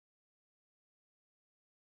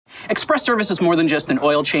Express service is more than just an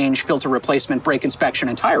oil change, filter replacement, brake inspection,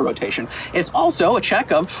 and tire rotation. It's also a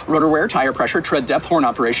check of rotor wear, tire pressure, tread depth, horn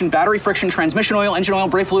operation, battery friction, transmission oil, engine oil,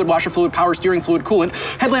 brake fluid, washer fluid, power steering fluid, coolant,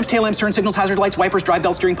 headlamps, tail lamps, turn signals, hazard lights, wipers, drive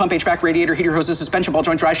belt, steering pump, HVAC, radiator, heater, hoses, suspension, ball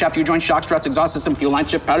joint, drive shaft, U-joint, shock struts, exhaust system, fuel line,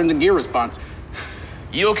 chip patterns, and gear response.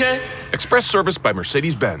 You okay? Express service by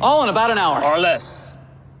Mercedes-Benz. All in about an hour. Or less.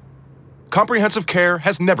 Comprehensive care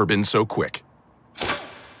has never been so quick.